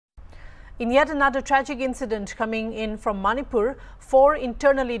In yet another tragic incident coming in from Manipur, 4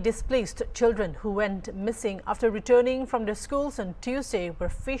 internally displaced children who went missing after returning from their schools on Tuesday were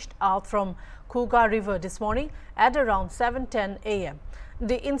fished out from Khuga River this morning at around 7:10 a.m.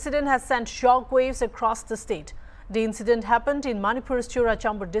 The incident has sent shockwaves across the state. The incident happened in Manipur's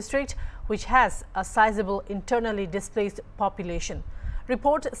Churachandpur district, which has a sizable internally displaced population.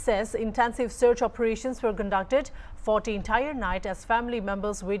 Report says intensive search operations were conducted for the entire night as family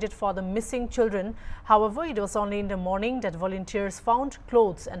members waited for the missing children. However, it was only in the morning that volunteers found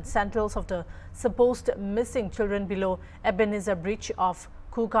clothes and sandals of the supposed missing children below Ebenezer Bridge of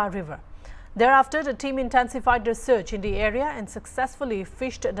Khuga River. Thereafter, the team intensified their search in the area and successfully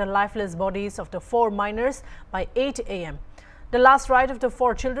fished the lifeless bodies of the 4 minors by 8 a.m. The last rite of the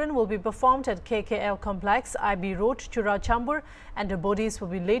 4 children will be performed at KKL Complex, IB Road, Churachandpur, and the bodies will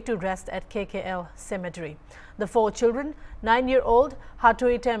be laid to rest at KKL Cemetery. The 4 children, 9-year-old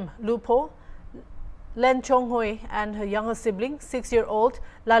Hatoitem Lupo, Len Chong Hoi, and her younger sibling, 6-year-old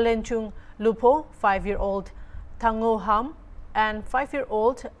La Len Chung Lupo, 5-year-old Tango Ham, and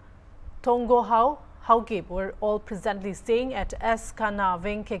 5-year-old Tongo Hao Haugib were all presently staying at S. Kana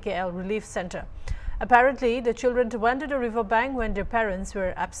Veng KKL Relief Center. Apparently, the children went to the riverbank when their parents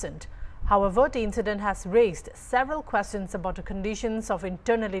were absent. However, the incident has raised several questions about the conditions of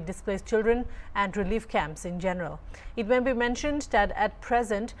internally displaced children and relief camps in general. It may be mentioned that at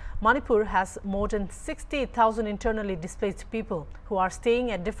present, Manipur has more than 60,000 internally displaced people who are staying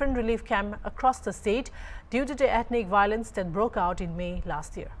at different relief camps across the state due to the ethnic violence that broke out in May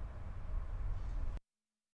last year.